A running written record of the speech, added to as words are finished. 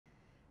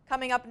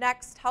Coming up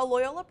next, how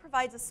Loyola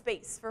provides a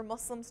space for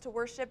Muslims to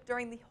worship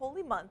during the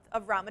holy month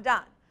of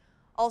Ramadan.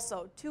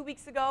 Also, 2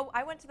 weeks ago,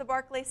 I went to the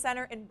Barclay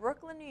Center in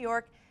Brooklyn, New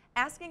York,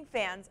 asking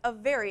fans a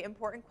very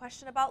important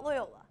question about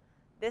Loyola.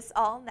 This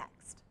all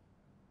next.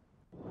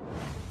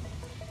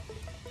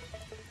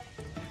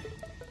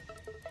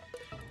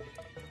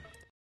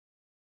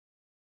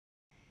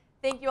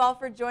 Thank you all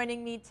for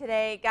joining me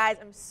today. Guys,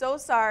 I'm so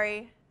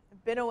sorry.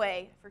 I've been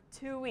away for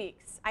 2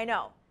 weeks. I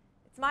know.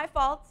 It's my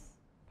fault,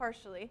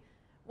 partially.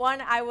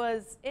 One, I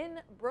was in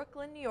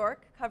Brooklyn, New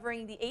York,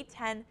 covering the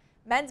A10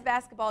 men's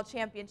basketball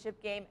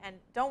championship game, and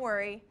don't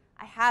worry,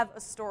 I have a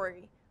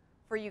story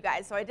for you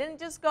guys. So I didn't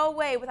just go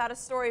away without a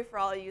story for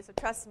all of you, so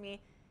trust me.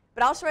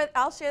 But I'll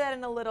share that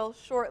in a little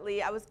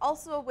shortly. I was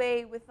also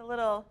away with a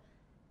little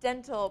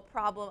dental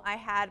problem I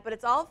had, but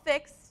it's all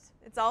fixed.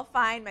 It's all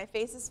fine. My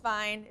face is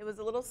fine. It was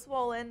a little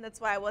swollen.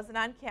 That's why I wasn't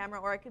on camera,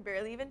 or I could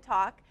barely even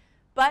talk.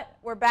 But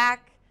we're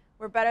back.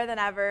 We're better than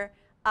ever.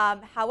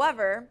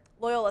 However,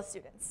 Loyola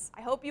students,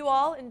 I hope you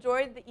all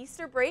enjoyed the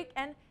Easter break,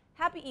 and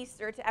happy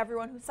Easter to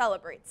everyone who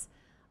celebrates.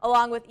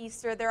 Along with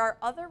Easter, there are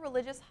other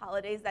religious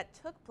holidays that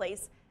took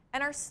place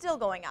and are still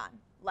going on,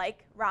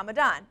 like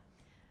Ramadan.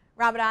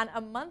 Ramadan,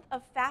 a month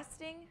of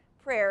fasting,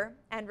 prayer,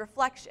 and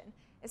reflection,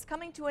 is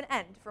coming to an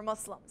end for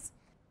Muslims.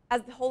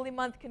 As the holy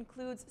month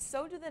concludes,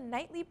 so do the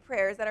nightly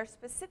prayers that are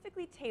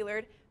specifically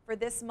tailored for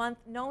this month,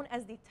 known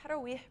as the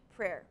Tarawih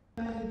prayer.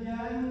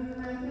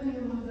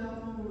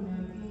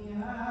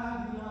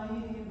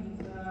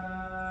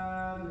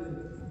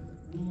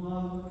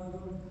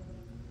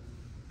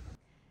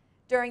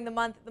 During the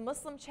month, the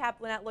Muslim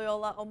chaplain at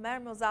Loyola, Omar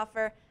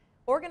Muzaffar,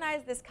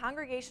 organized this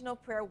congregational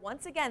prayer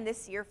once again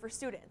this year for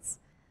students.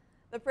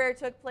 The prayer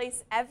took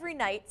place every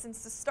night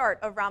since the start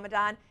of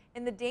Ramadan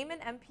in the Damon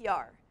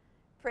MPR.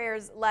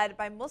 Prayers led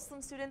by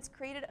Muslim students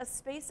created a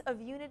space of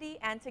unity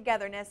and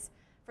togetherness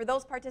for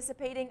those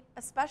participating,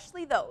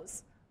 especially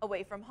those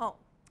away from home.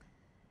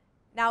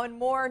 Now, in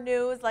more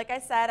news, like I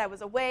said, I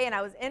was away and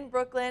I was in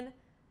Brooklyn,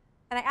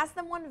 and I asked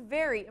them one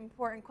very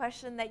important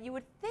question that you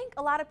would think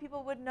a lot of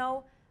people would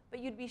know, but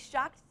you'd be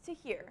shocked to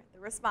hear the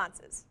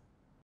responses.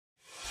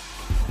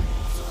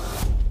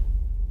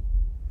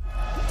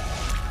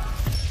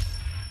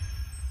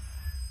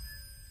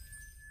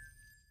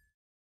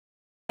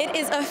 It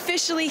is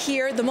officially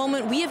here, the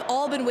moment we have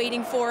all been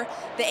waiting for.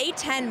 The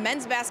A10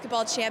 men's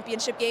basketball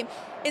championship game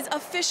is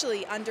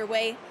officially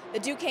underway. The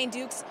Duquesne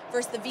Dukes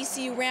versus the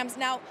VCU Rams.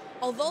 Now,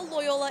 although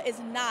Loyola is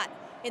not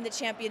in the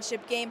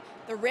championship game,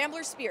 the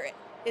Rambler spirit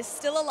is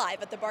still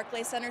alive at the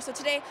Barclay Center. So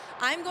today,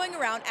 I'm going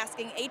around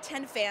asking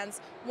A10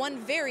 fans one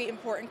very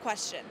important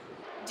question.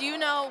 Do you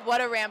know what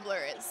a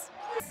Rambler is?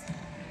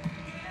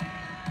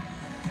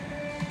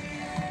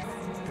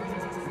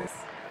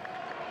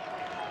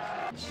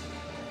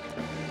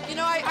 You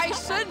know, I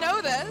should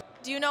know this.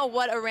 Do you know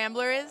what a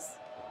Rambler is?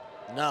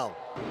 No.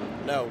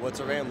 No, what's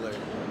a Rambler?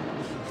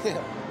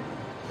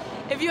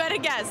 If you had a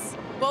guess,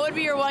 what would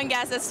be your one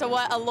guess as to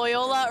what a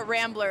Loyola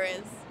Rambler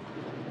is?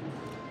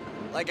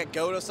 Like a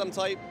goat of some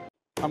type?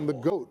 I'm the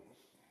GOAT.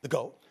 The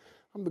GOAT?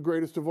 I'm the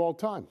greatest of all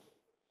time.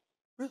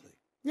 Really?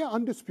 Yeah,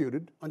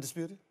 undisputed.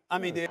 Undisputed? I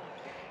mean,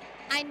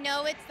 I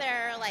know it's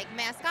their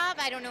mascot,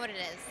 but I don't know what it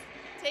is.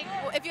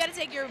 If you had to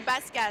take your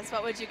best guess,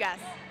 what would you guess?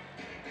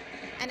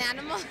 An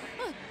animal?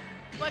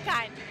 What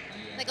kind?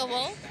 Like a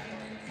wolf?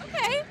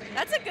 Okay,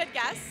 that's a good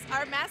guess.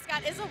 Our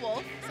mascot is a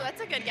wolf, so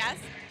that's a good guess.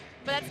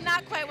 But that's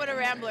not quite what a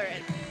Rambler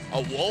is.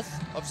 A wolf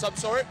of some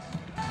sort?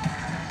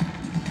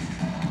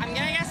 I'm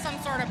gonna guess some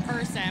sort of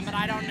person, but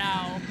I don't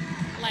know.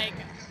 Like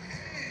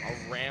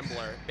a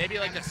Rambler. Maybe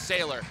like a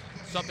sailor.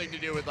 Something to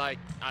do with I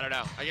don't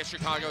know. I guess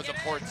Chicago's a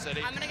port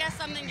city. I'm gonna guess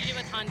something to do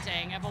with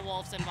hunting, if a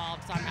wolf's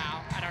involved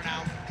somehow. I don't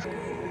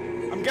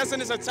know. I'm guessing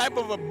it's a type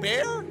of a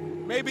bear?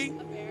 Maybe?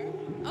 A bear?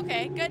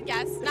 Okay, good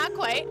guess. Not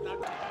quite.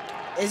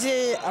 Is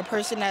it a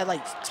person that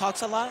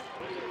talks a lot?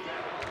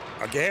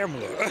 a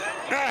gambler.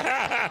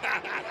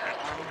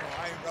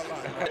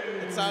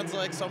 It sounds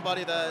like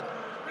somebody that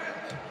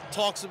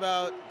talks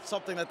about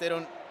something that they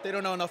don't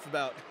know enough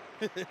about.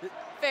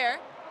 Fair.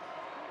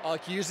 Can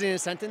you use it in a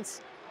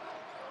sentence?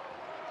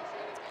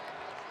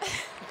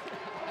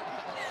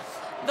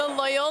 The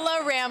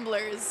Loyola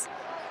Ramblers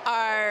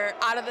are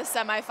out of the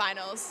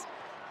semifinals.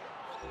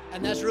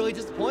 And that's really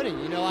disappointing.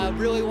 You know, I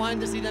really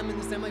wanted to see them in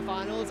the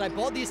semifinals. I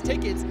bought these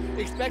tickets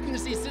expecting to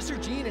see Sister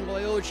Jean in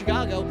Loyola,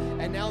 Chicago,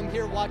 and now I'm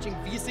here watching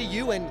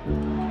VCU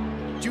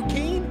and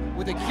Duquesne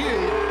with a Q.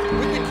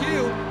 With the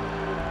Q,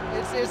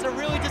 it's a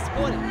really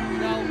disappointing. You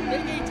know,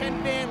 big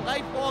A10 fan,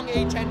 lifelong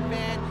A10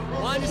 fan.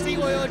 Wanted to see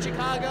Loyola,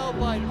 Chicago,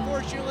 but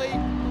unfortunately,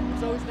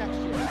 it's always next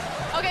year.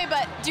 Okay,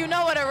 but do you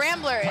know what a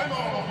Rambler is?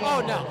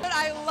 Oh, no.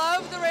 I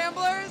love the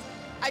Ramblers.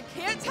 I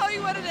can't tell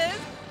you what it is,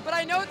 but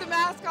I know what the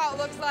mascot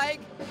looks like.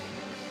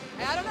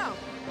 And I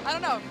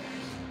don't know.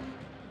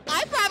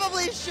 I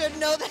probably should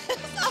know this.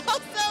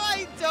 Also,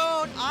 I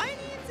don't. I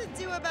need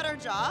to do a better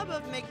job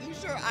of making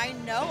sure I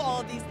know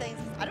all of these things.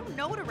 I don't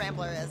know what a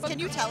Rambler is. Can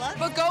you tell us?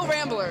 But go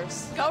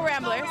Ramblers. Go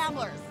Ramblers. Go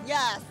Ramblers.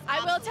 Yes. I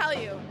will tell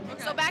you.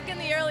 Okay. So back in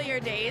the earlier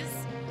days,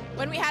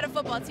 when we had a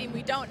football team,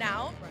 we don't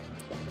now.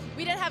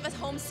 We didn't have a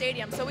home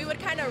stadium, so we would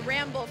kind of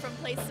ramble from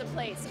place to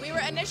place. We were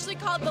initially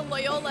called the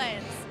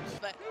Loyolans,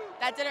 but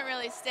that didn't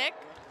really stick.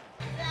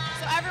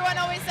 So everyone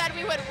always said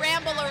we would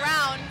ramble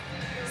around,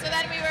 so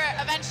then we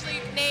were eventually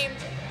named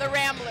the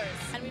Ramblers,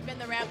 and we've been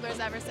the Ramblers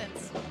ever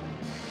since.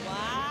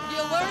 Wow.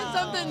 You learn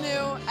something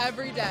new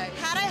every day.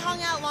 Had I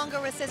hung out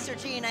longer with Sister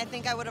Jean, I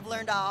think I would have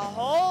learned a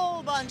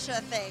whole bunch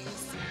of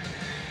things.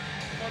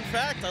 Fun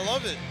fact, I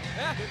love it.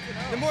 Yeah.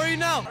 The more you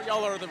know.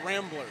 Y'all are the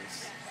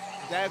Ramblers.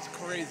 That's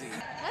crazy.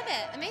 Love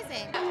it.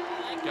 Amazing.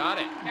 Got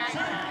it.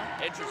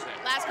 Interesting.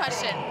 Last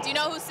question. Do you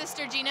know who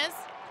Sister Jean is?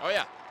 Oh,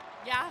 yeah.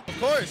 Yeah? Of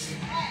course.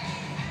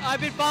 I've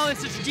been following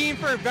Sister Jean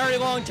for a very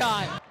long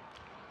time.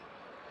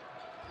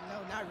 No,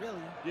 not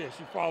really. Yeah,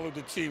 she followed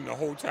the team the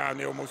whole time.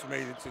 They almost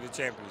made it to the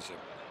championship.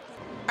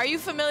 Are you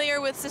familiar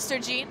with Sister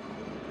Jean?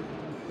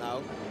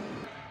 No.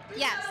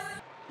 Yes.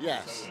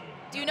 Yes.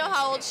 Do you know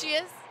how old she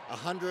is?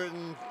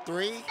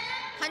 103?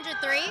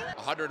 103?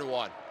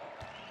 101.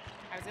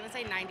 I was gonna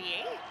say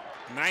 98.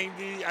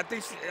 90, I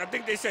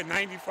think they said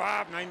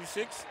 95,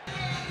 96.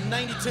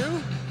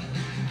 92?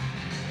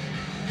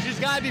 She's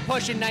got to be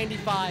pushing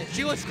 95.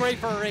 She looks great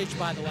for her age,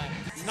 by the way.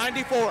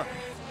 94. 104!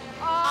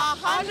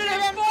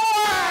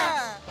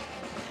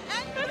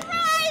 And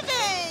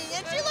thriving!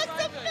 And she looks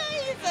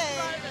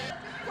amazing!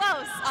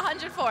 Close.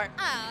 104.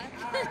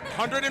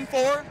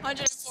 104?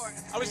 104.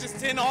 I was just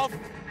 10 off.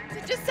 So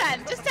just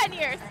 10. Just 10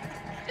 years.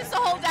 Just a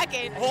whole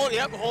decade.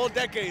 Whole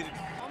decade.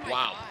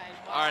 Wow.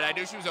 All right, I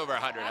knew she was over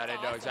 100. I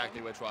didn't know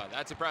exactly which one.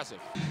 That's impressive.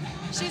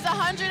 She's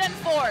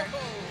 104.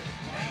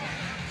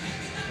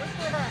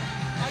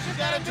 She's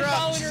got to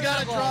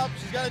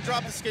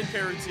drop the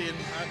skincare routine.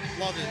 I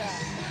love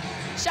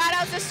it. Shout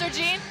out Sister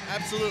Jean.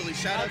 Absolutely.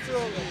 Shout out to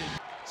her.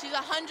 She's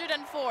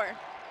 104.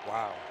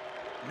 Wow.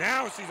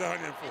 Now she's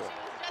 104. She was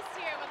just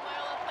here when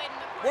Loyola played in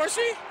the Was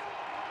she?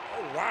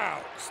 Oh, wow.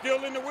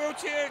 Still in the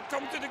wheelchair,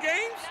 coming to the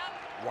games?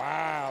 Yep.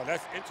 Wow,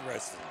 that's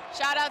interesting.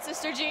 Shout out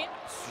Sister Jean.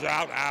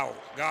 Shout out.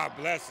 God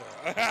bless her.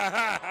 And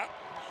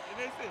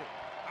listen,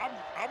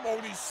 I'm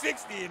only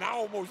 60 and I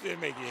almost didn't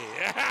make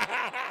it.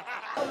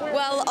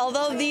 Well,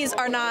 although these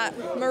are not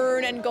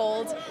maroon and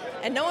gold,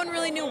 and no one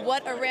really knew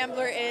what a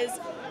Rambler is,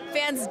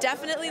 fans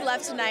definitely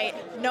left tonight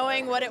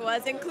knowing what it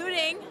was,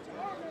 including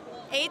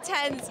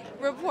A10's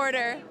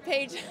reporter,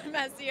 Paige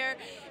Messier,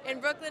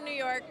 in Brooklyn, New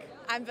York.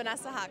 I'm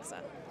Vanesa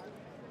Hoxha.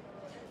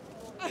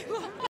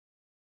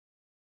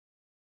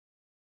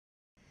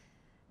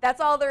 That's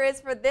all there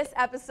is for this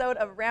episode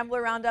of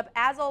Rambler Roundup.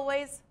 As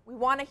always, we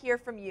want to hear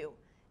from you.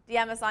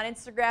 DM us on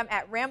Instagram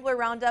at Rambler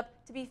Roundup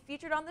to be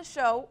featured on the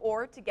show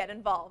or to get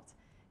involved.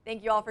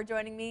 Thank you all for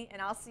joining me,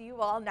 and I'll see you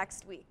all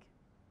next week.